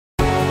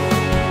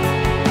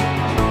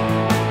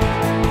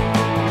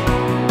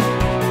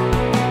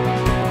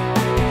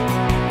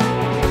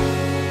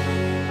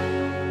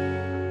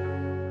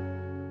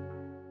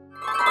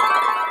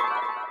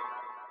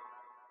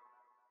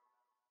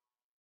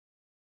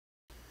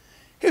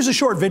Here's a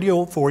short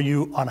video for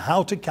you on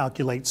how to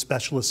calculate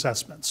special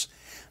assessments.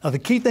 Now, the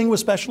key thing with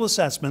special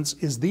assessments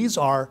is these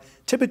are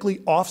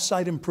typically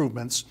off-site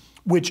improvements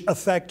which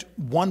affect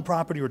one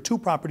property or two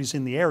properties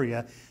in the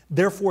area.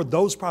 Therefore,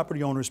 those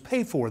property owners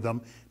pay for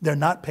them. They're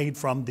not paid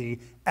from the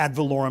ad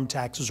valorem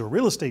taxes or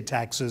real estate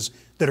taxes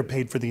that are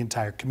paid for the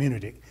entire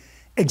community.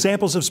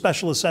 Examples of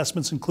special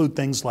assessments include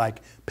things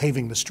like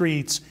paving the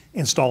streets,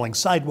 installing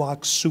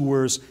sidewalks,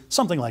 sewers,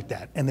 something like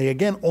that. And they,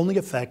 again, only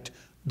affect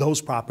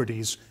those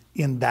properties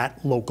in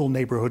that local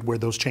neighborhood where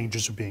those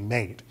changes are being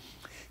made.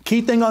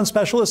 Key thing on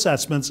special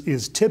assessments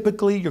is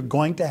typically you're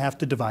going to have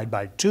to divide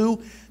by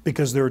 2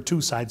 because there are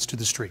 2 sides to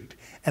the street.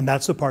 And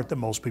that's the part that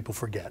most people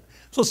forget.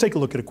 So let's take a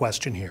look at a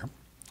question here.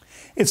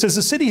 It says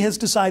the city has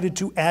decided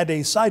to add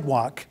a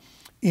sidewalk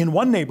in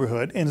one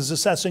neighborhood and is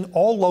assessing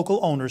all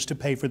local owners to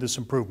pay for this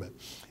improvement.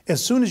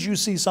 As soon as you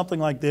see something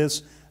like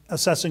this,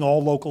 assessing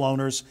all local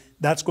owners,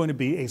 that's going to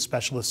be a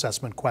special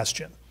assessment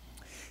question.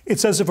 It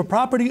says if a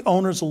property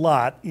owner's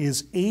lot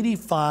is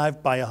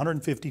 85 by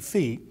 150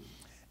 feet,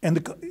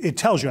 and it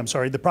tells you,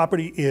 the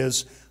property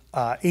is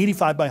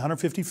 85 by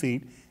 150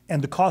 feet,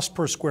 and the cost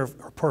per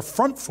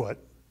front foot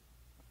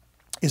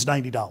is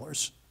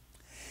 $90.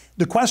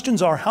 The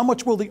questions are, how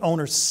much will the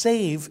owner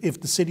save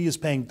if the city is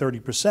paying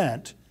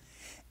 30%?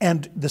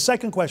 And the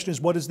second question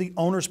is, what is the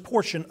owner's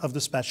portion of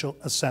the special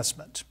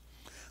assessment?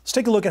 Let's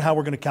take a look at how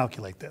we're going to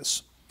calculate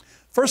this.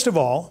 First of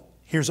all,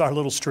 here's our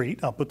little street.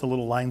 I'll put the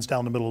little lines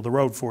down the middle of the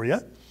road for you.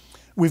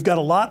 We've got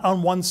a lot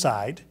on one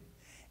side,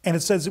 and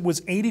it says it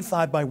was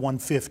 85 by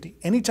 150.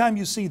 Anytime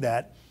you see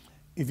that,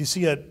 if you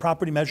see a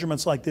property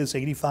measurements like this,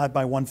 85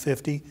 by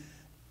 150,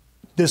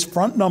 this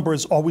front number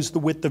is always the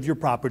width of your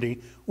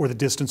property or the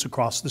distance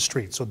across the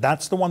street. So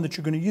that's the one that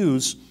you're going to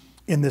use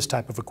in this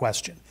type of a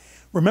question.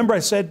 Remember I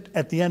said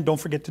at the end, don't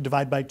forget to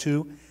divide by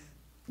 2.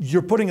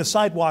 You're putting a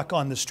sidewalk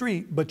on the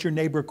street, but your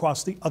neighbor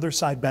across the other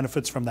side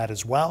benefits from that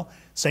as well.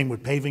 Same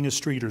with paving a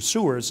street or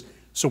sewers.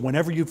 So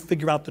whenever you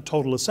figure out the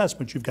total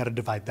assessment, you've got to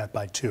divide that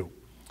by 2.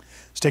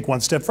 Let's take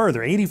one step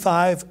further.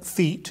 85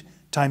 feet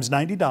times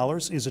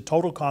 $90 is a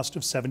total cost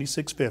of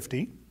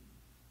 $76.50.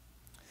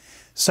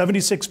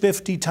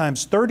 $76.50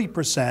 times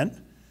 30%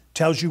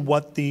 tells you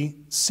what the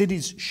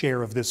city's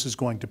share of this is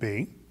going to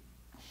be.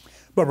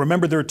 But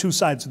remember, there are 2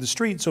 sides of the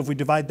street, so if we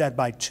divide that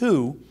by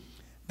 2,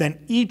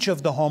 then each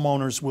of the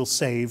homeowners will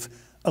save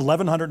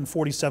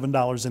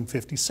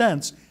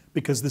 $1,147.50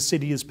 because the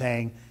city is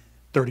paying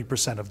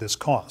 30% of this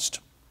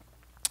cost.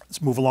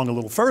 Let's move along a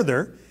little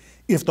further.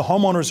 If the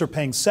homeowners are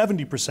paying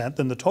 70%,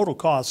 then the total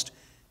cost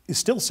is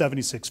still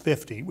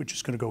 $76.50, which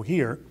is going to go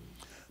here.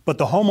 But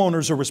the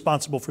homeowners are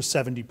responsible for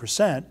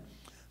 70%.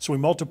 So we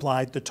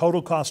multiplied the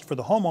total cost for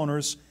the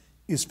homeowners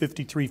is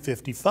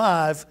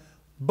 $53.55,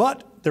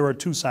 but there are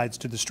 2 sides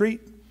to the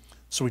street.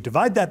 So we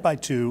divide that by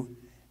 2,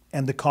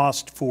 and the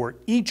cost for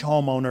each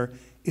homeowner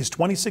is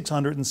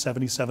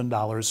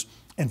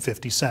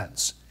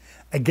 $2,677.50.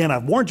 Again,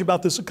 I've warned you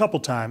about this a couple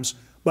times,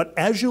 but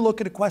as you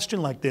look at a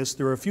question like this,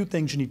 there are a few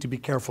things you need to be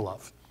careful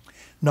of.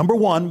 Number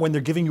one, when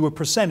they're giving you a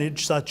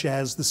percentage, such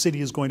as the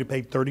city is going to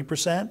pay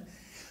 30%,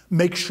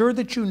 make sure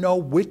that you know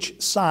which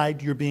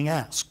side you're being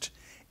asked.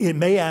 It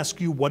may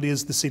ask you what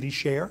is the city's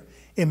share.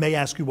 It may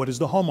ask you what is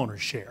the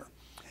homeowner's share.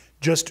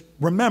 Just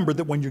remember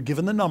that when you're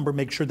given the number,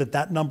 make sure that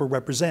that number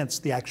represents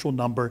the actual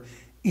number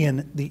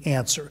in the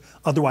answer.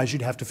 Otherwise,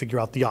 you'd have to figure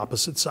out the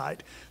opposite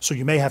side. So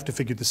you may have to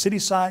figure the city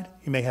side,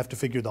 you may have to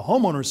figure the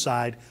homeowner's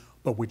side,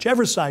 but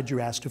whichever side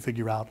you're asked to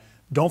figure out,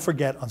 don't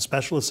forget on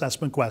special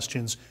assessment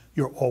questions,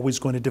 you're always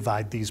going to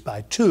divide these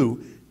by 2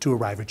 to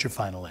arrive at your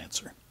final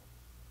answer.